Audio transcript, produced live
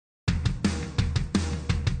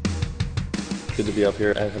Good to be up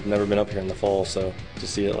here. I have never been up here in the fall, so to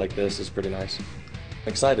see it like this is pretty nice.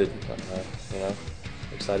 Excited,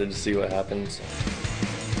 excited to see what happens.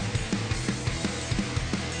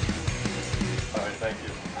 All right, thank you.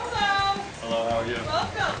 Hello. Hello, how are you?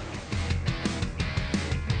 Welcome.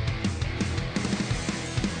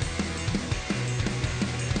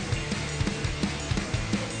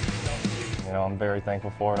 I'm very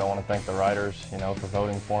thankful for it. I want to thank the writers, for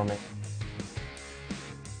voting for me.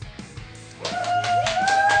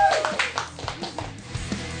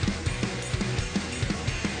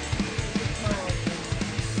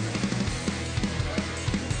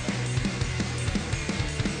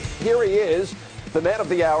 Here he is, the man of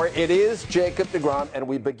the hour. It is Jacob deGrom, and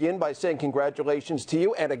we begin by saying congratulations to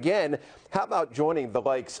you. And again, how about joining the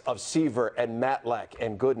likes of Seaver and Matlack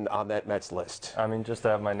and Gooden on that Mets list? I mean, just to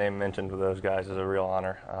have my name mentioned with those guys is a real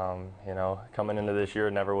honor. Coming into this year,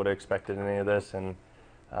 never would have expected any of this, and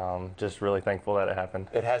just really thankful that it happened.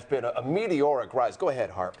 It has been a meteoric rise. Go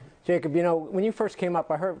ahead, Harp. Jacob, when you first came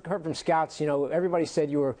up, I heard from scouts, everybody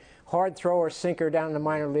said you were hard thrower, sinker down in the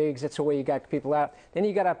minor leagues. That's the way you got people out. Then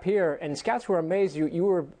you got up here, and scouts were amazed you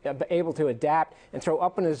were able to adapt and throw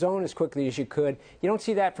up in the zone as quickly as you could. You don't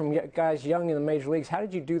see that from guys young in the major leagues. How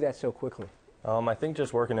did you do that so quickly? I think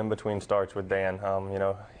just working in between starts with Dan.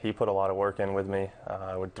 He put a lot of work in with me.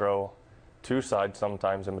 I would throw two sides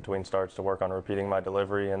sometimes in between starts to work on repeating my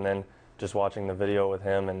delivery, and then just watching the video with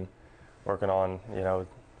him and working on,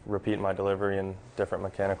 repeating my delivery and different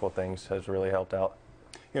mechanical things has really helped out.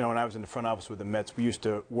 When I was in the front office with the Mets, we used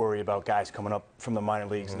to worry about guys coming up from the minor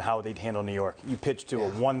leagues and how they'd handle New York. You pitched to a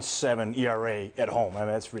 1.7 ERA at home. I mean,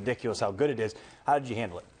 that's ridiculous how good it is. How did you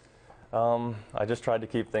handle it? I just tried to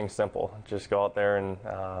keep things simple. Just go out there and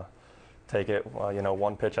take it,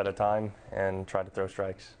 one pitch at a time and try to throw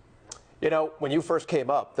strikes. When you first came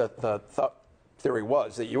up, the theory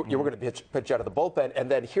was that you were going to pitch out of the bullpen, and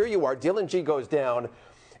then here you are, Dylan G goes down,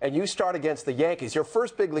 and you start against the Yankees. Your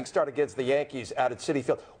first big league start against the Yankees out at Citi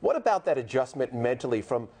Field. What about that adjustment mentally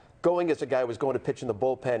from going as a guy who was going to pitch in the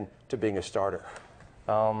bullpen to being a starter?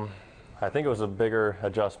 I think it was a bigger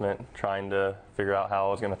adjustment trying to figure out how I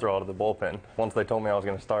was going to throw out of the bullpen. Once they told me I was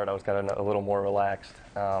going to start, I was kind of a little more relaxed.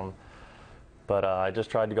 But I just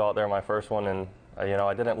tried to go out there my first one, and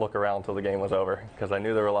I didn't look around until the game was over because I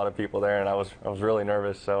knew there were a lot of people there, and I was really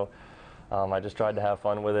nervous. So I just tried to have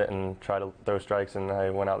fun with it and try to throw strikes, and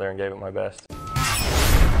I went out there and gave it my best.